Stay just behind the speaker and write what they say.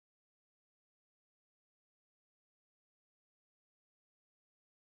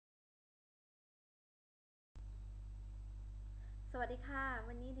วัสดีค่ะ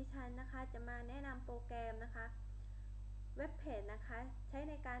วันนี้ดิฉันนะคะจะมาแนะนำโปรแกรมนะคะWavePadนะคะใช้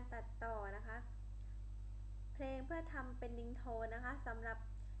ในการตัดต่อนะคะเพลงเพื่อทำเป็นริงโทนนะคะสำหรับ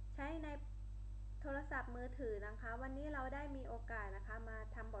ใช้ในโทรศัพท์มือถือนะคะวันนี้เราได้มีโอกาสนะคะมา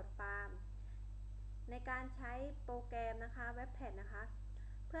ทำบทความในการใช้โปรแกรมนะคะWavePadนะคะ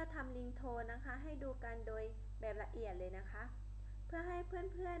เพื่อทำริงโทนนะคะให้ดูกันโดยแบบละเอียดเลยนะคะเพื่อให้เ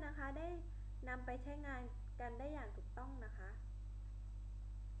พื่อนๆนะคะได้นำไปใช้งานกันได้อย่างถูกต้องนะคะ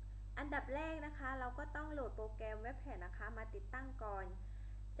อันดับแรกนะคะเราก็ต้องโหลดโปรแกรมWavePadนะคะมาติดตั้งก่อน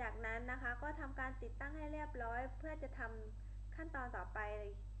จากนั้นนะคะก็ทำการติดตั้งให้เรียบร้อยเพื่อจะทำขั้นตอนต่อไป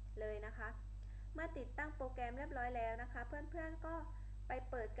เลยนะคะเมื่อติดตั้งโปรแกรมเรียบร้อยแล้วนะคะเพื่อนๆก็ไป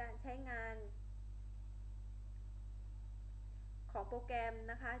เปิดการใช้งานของโปรแกรม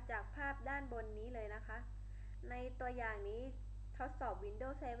นะคะจากภาพด้านบนนี้เลยนะคะในตัวอย่างนี้ทดสอบ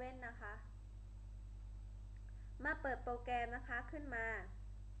Windows 7 นะคะมาเปิดโปรแกรมนะคะขึ้นมา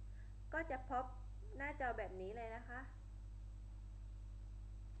ก็จะพบหน้าจอแบบนี้เลยนะคะ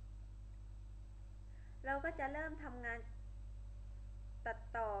เราก็จะเริ่มทำงานตัด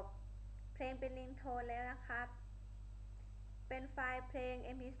ต่อเพลงเป็นริงโทนแล้วนะครับเป็นไฟล์เพลง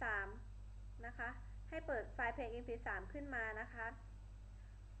MP3 นะคะให้เปิดไฟล์เพลง MP3 ขึ้นมานะคะ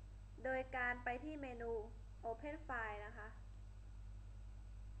โดยการไปที่เมนู Open File นะคะ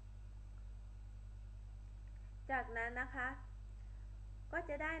จากนั้นนะคะก็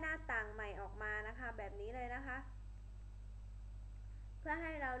จะได้หน้าต่างใหม่ออกมานะคะแบบนี้เลยนะคะเพื่อใ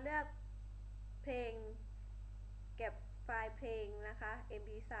ห้เราเลือกเพลงเก็บไฟล์เพลงนะคะ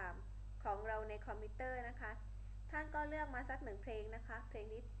MP3 ของเราในคอมพิวเตอร์นะคะท่านก็เลือกมาสักหนึ่งเพลงนะคะเพลง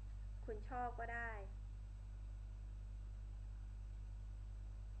ที่คุณชอบก็ได้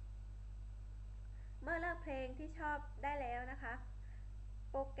เมื่อเลือกเพลงที่ชอบได้แล้วนะคะ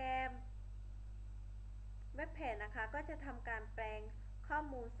โปรแกรมWavePadนะคะก็จะทำการแปลงข้อ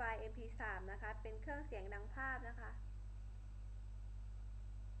มูลไฟล์ MP3 นะคะเป็นเครื่องเสียงดังภาพนะคะ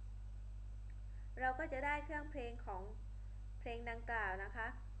เราก็จะได้เครื่องเพลงของเพลงดังกล่าวนะคะ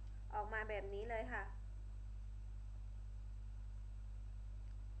ออกมาแบบนี้เลยค่ะ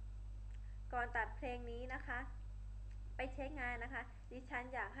ก่อนตัดเพลงนี้นะคะไปใช้งานนะคะดิฉัน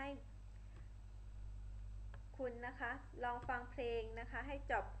อยากให้คุณนะคะลองฟังเพลงนะคะให้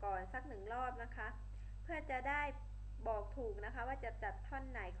จบก่อนสักหนึ่งรอบนะคะเพื่อจะได้บอกถูกนะคะว่าจะจัดท่อน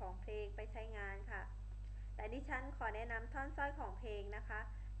ไหนของเพลงไปใช้งานค่ะแต่ดิฉันขอแนะนำท่อนสร้อยของเพลงนะคะ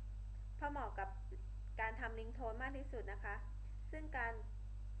เพราะเหมาะกับการทำริงโทนมากที่สุดนะคะซึ่งการ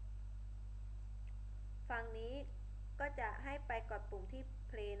ฟังนี้ก็จะให้ไปกดปุ่มที่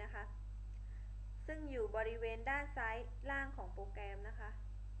play นะคะซึ่งอยู่บริเวณด้านซ้ายล่างของโปรแกรมนะคะ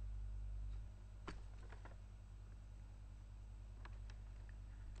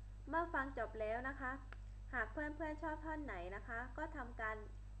เมื่อฟังจบแล้วนะคะหากเพื่อนๆชอบท่อนไหนนะคะก็ทำการ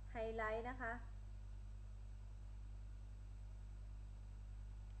ไฮไลท์นะคะ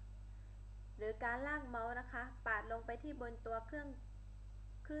หรือการลากเมาส์นะคะปาดลงไปที่บนตัวเครื่อง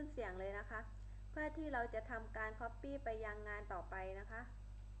คลื่นเสียงเลยนะคะเพื่อที่เราจะทำการ Copy ไปยังงานต่อไปนะคะ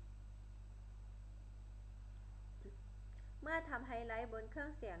เมื่อทำไฮไลท์บนเครื่อ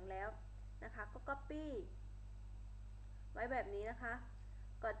งเสียงแล้วนะคะก็ Copy ไว้แบบนี้นะคะ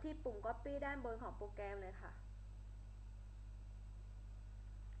กดที่ปุ่ม Copy ด้านบนของโปรแกรมเลยค่ะ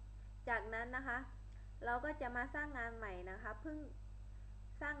จากนั้นนะคะเราก็จะมาสร้างงานใหม่นะคะเพิ่ง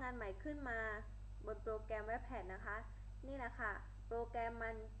สร้างงานใหม่ขึ้นมาบนโปรแกรม WebPad นะคะนี่แหละค่ะโปรแกรมมั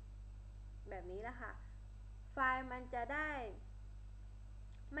นแบบนี้แหละค่ะไฟล์มันจะได้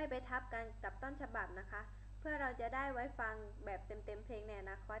ไม่ไปทับกันกับต้นฉบับนะคะเพื่อเราจะได้ไว้ฟังแบบเต็มๆเพลงในอ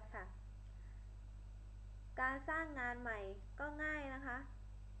นาคตค่ะการสร้างงานใหม่ก็ง่ายนะคะ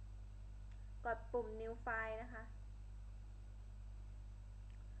กดปุ่ม New File นะคะ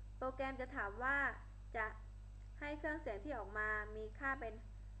โปรแกรมจะถามว่าจะให้เครื่องเสียงที่ออกมามีค่าเป็น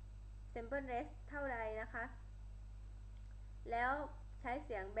sample rate เท่าไรนะคะแล้วใช้เ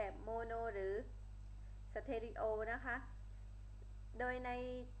สียงแบบโมโนหรือสเตอริโอนะคะโดยใน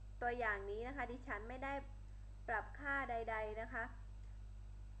ตัวอย่างนี้นะคะดิฉันไม่ได้ปรับค่าใดๆนะคะ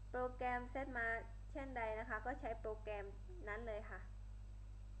โปรแกรมเซตมาเช่นใดนะคะก็ใช้โปรแกรมนั้นเลยค่ะ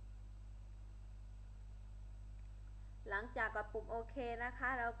หลังจากกดปุ่มโอเคนะคะ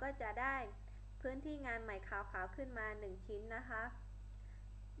เราก็จะได้พื้นที่งานใหม่ขาวๆขึ้นมา1ชิ้นนะคะ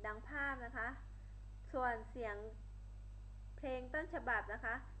ดังภาพนะคะส่วนเสียงเพลงต้นฉบับนะค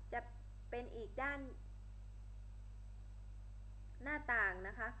ะจะเป็นอีกด้านหน้าต่างน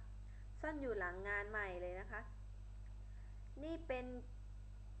ะคะซ่อนอยู่หลังงานใหม่เลยนะคะนี่เป็น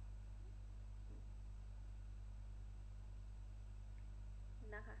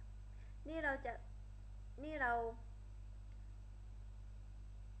นะคะนี่เราจะนี่เรา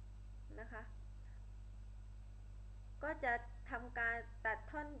จะทำการตัด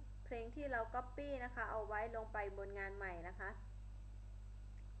ท่อนเพลงที่เรา Copy นะคะเอาไว้ลงไปบนงานใหม่นะคะ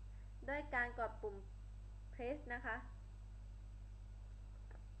ด้วยการกดปุ่ม Press นะคะ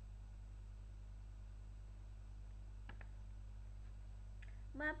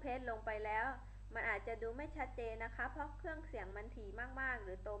เมื่อเพรสลงไปแล้วมันอาจจะดูไม่ชัดเจนนะคะเพราะเครื่องเสียงมันถี่มากๆห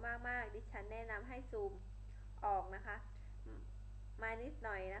รือโตมากๆดิฉันแนะนำให้ซูมออกนะคะมานิดห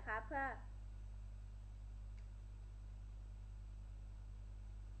น่อยนะคะเพื่อ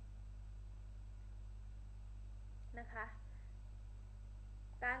นะคะ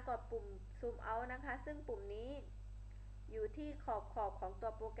การกดปุ่มซูมเอาท์นะคะซึ่งปุ่มนี้อยู่ที่ขอบของตั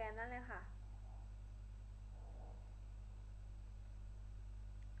วโปรแกรมนั่นเลยค่ะ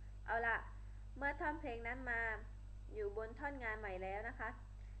เอาล่ะเมื่อท่อนเพลงนั้นมาอยู่บนท่อนงานใหม่แล้วนะคะ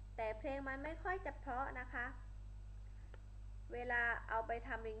แต่เพลงมันไม่ค่อยจะเพราะนะคะเวลาเอาไปท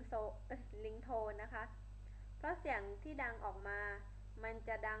ำริงโทนนะคะเพราะเสียงที่ดังออกมามันจ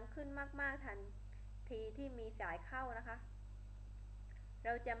ะดังขึ้นมากๆทันทีที่มีสายเข้านะคะเร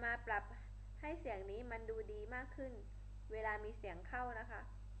าจะมาปรับให้เสียงนี้มันดูดีมากขึ้นเวลามีเสียงเข้านะคะ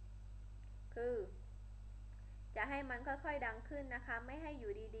คือจะให้มันค่อยๆดังขึ้นนะคะไม่ให้อ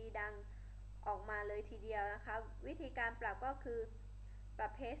ยู่ดีๆดังออกมาเลยทีเดียวนะคะวิธีการปรับก็คือปรั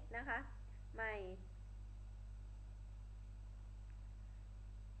บเพสนะคะใหม่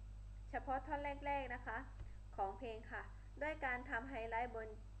เฉพาะท่อนแรกๆนะคะของเพลงค่ะด้วยการทำไฮไลท์บน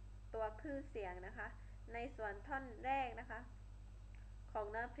ตัวคลื่นเสียงนะคะในส่วนท่อนแรกนะคะของ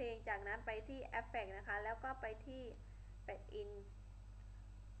เนื้อเพลงจากนั้นไปที่ Effect นะคะแล้วก็ไปที่ Fade In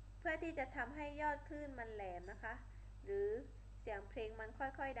เพื่อที่จะทำให้ยอดคลื่นมันแหลมนะคะหรือเสียงเพลงมันค่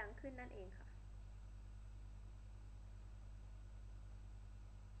อยๆดังขึ้นนั่นเองค่ะ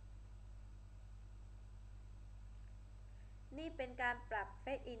นี่เป็นการปรับ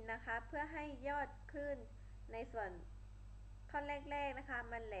Fade In นะคะเพื่อให้ยอดคลื่นในส่วนท่อนแรกๆนะคะ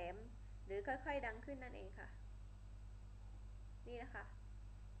มันแหลมหรือค่อยๆดังขึ้นนั่นเองค่ะนี่นะคะ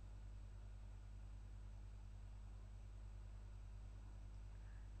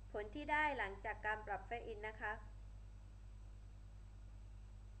ผลที่ได้หลังจากการปรับ Fade In นะคะ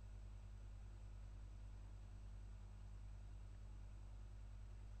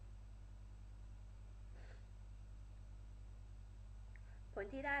ผล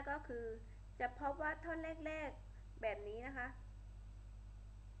ที่ได้ก็คือจะพบว่าท่อนแรกๆแบบนี้นะคะ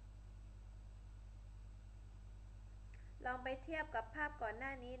ลองไปเทียบกับภาพก่อนหน้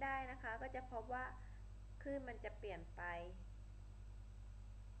านี้ได้นะคะก็จะพบว่าคลื่นมันจะเปลี่ยนไป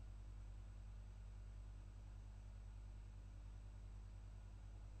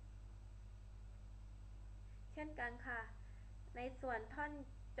เช่นกันค่ะในส่วนท่อน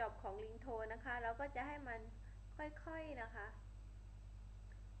จบของลิงโทนนะคะเราก็จะให้มันค่อยๆนะคะ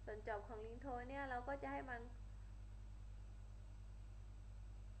ส่วนจบของลิงโทนเนี่ยเราก็จะให้มัน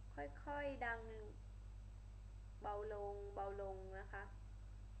ค่อยๆดังเบาลงเบาลงนะคะ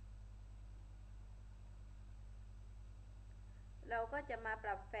เราก็จะมาป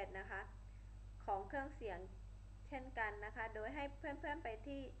รับแฟดนะคะของเครื่องเสียงเช่นกันนะคะโดยให้เพื่อนๆไป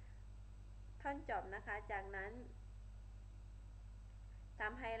ที่ท่อนจบนะคะจากนั้นท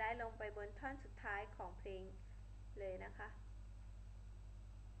ำไฮไลท์ลงไปบนท่อนสุดท้ายของเพลงเลยนะคะ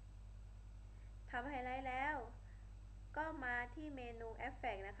ทำไฮไลท์แล้วก็มาที่เมนู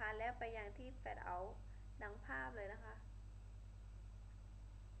Effect นะคะแล้วไปยังที่ Fade Out ดังภาพเลยนะคะ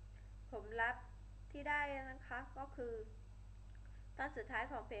ผลลัพธ์ที่ได้นะคะก็คือตอนสุดท้าย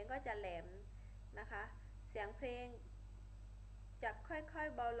ของเพลงก็จะแหลมนะคะเสียงเพลงจะค่อย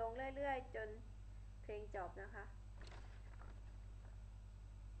ๆเบาลงเรื่อยๆจนเพลงจบนะคะ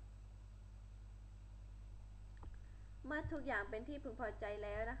เมื่อทุกอย่างเป็นที่พึงพอใจแ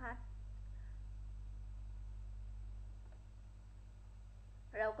ล้วนะคะ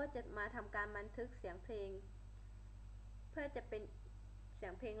เราก็จะมาทำการบันทึกเสียงเพลงเพื่อจะเป็นเสีย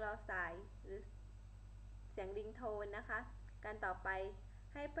งเพลงรอสายหรือเสียงริงโทนนะคะการต่อไป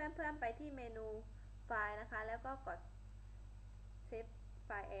ให้เพื่อนๆไปที่เมนูไฟล์นะคะแล้วก็กด Save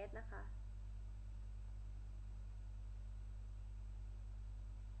File As นะคะ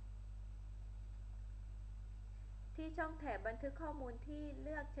ที่ช่องแถบบันทึกข้อมูลที่เ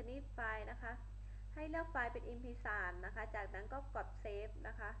ลือกชนิดไฟล์นะคะให้เลือกไฟล์เป็น MP3 นะคะจากนั้นก็กด Save น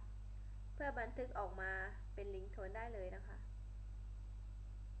ะคะเพื่อบันทึกออกมาเป็นริงโทนได้เลยนะคะ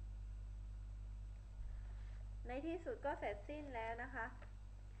ในที่สุดก็เสร็จสิ้นแล้วนะคะ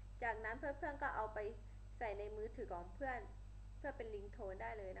จากนั้นเพื่อนๆก็เอาไปใส่ในมือถือของเพื่อนเพื่อเป็นริงโทนได้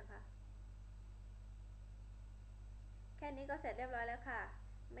เลยนะคะแค่นี้ก็เสร็จเรียบร้อยแล้วค่ะ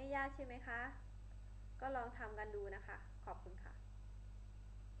ไม่ยากใช่ไหมคะก็ลองทำกันดูนะคะขอบคุณค่ะ